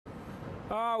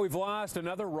Oh, we've lost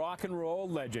another rock and roll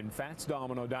legend. Fats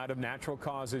Domino died of natural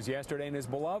causes yesterday in his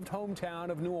beloved hometown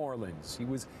of New Orleans. He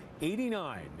was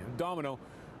 89. Domino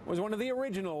was one of the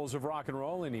originals of rock and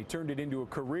roll, and he turned it into a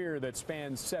career that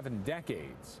spans 7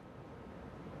 decades.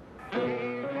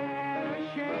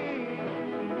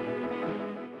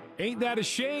 Ain't That a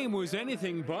Shame was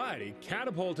anything but. He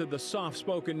catapulted the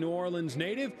soft-spoken New Orleans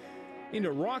native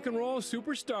into rock and roll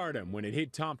superstardom when it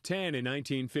hit top 10 in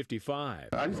 1955.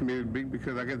 I just made it big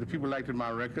because I guess the people liked my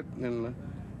record, and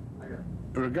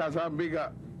regardless how big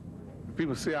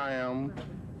people say I am,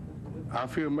 I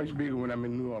feel much bigger when I'm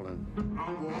in New Orleans.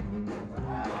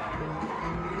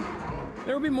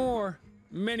 There will be more,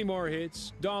 many more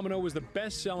hits. Domino was the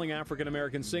best-selling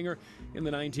African-American singer in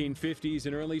the 1950s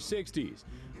and early 60s.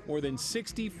 More than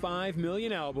 65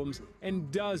 million albums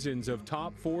and dozens of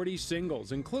top 40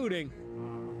 singles, including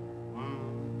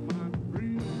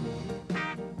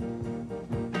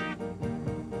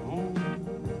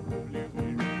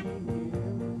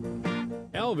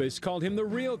Elvis called him the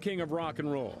real king of rock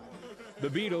and roll. The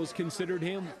Beatles considered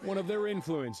him one of their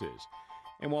influences.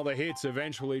 And while the hits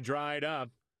eventually dried up,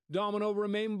 Domino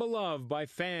remained beloved by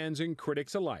fans and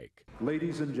critics alike.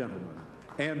 Ladies and gentlemen,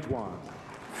 Antoine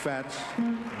Fats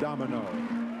Domino.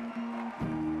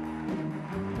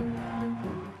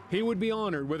 He would be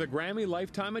honored with a Grammy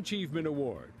Lifetime Achievement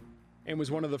Award and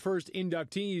was one of the first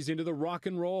inductees into the Rock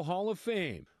and Roll Hall of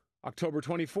Fame. October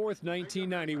 24th,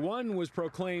 1991 was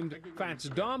proclaimed Fats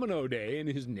Domino Day in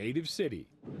his native city.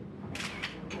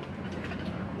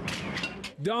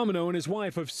 Domino and his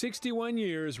wife of 61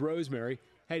 years, Rosemary,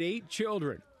 had 8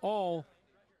 children, all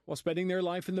while spending their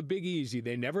life in the Big Easy.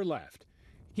 They never left.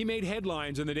 He made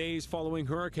headlines in the days following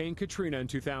Hurricane Katrina in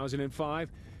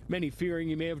 2005, many fearing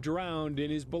he may have drowned in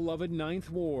his beloved 9th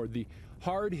Ward, the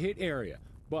hard-hit area.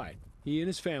 But he and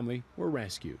his family were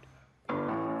rescued.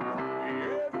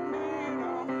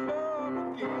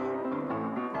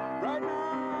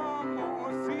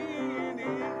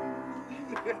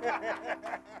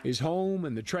 His home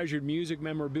and the treasured music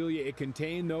memorabilia it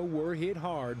contained, though, were hit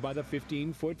hard by the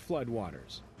 15-foot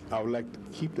floodwaters. I would like to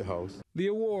keep the house. The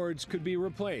awards could be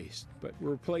replaced, but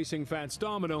replacing Fats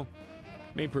Domino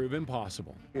may prove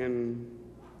impossible. In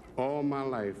all my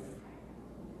life,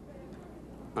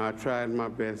 I tried my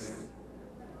best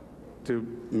to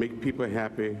make people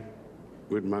happy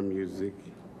with my music.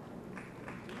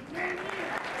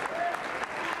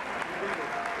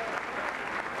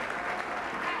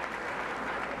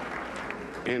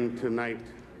 And tonight,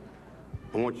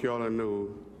 I want y'all to know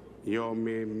y'all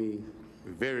made me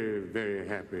very, very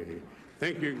happy.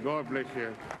 Thank you. God bless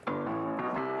you.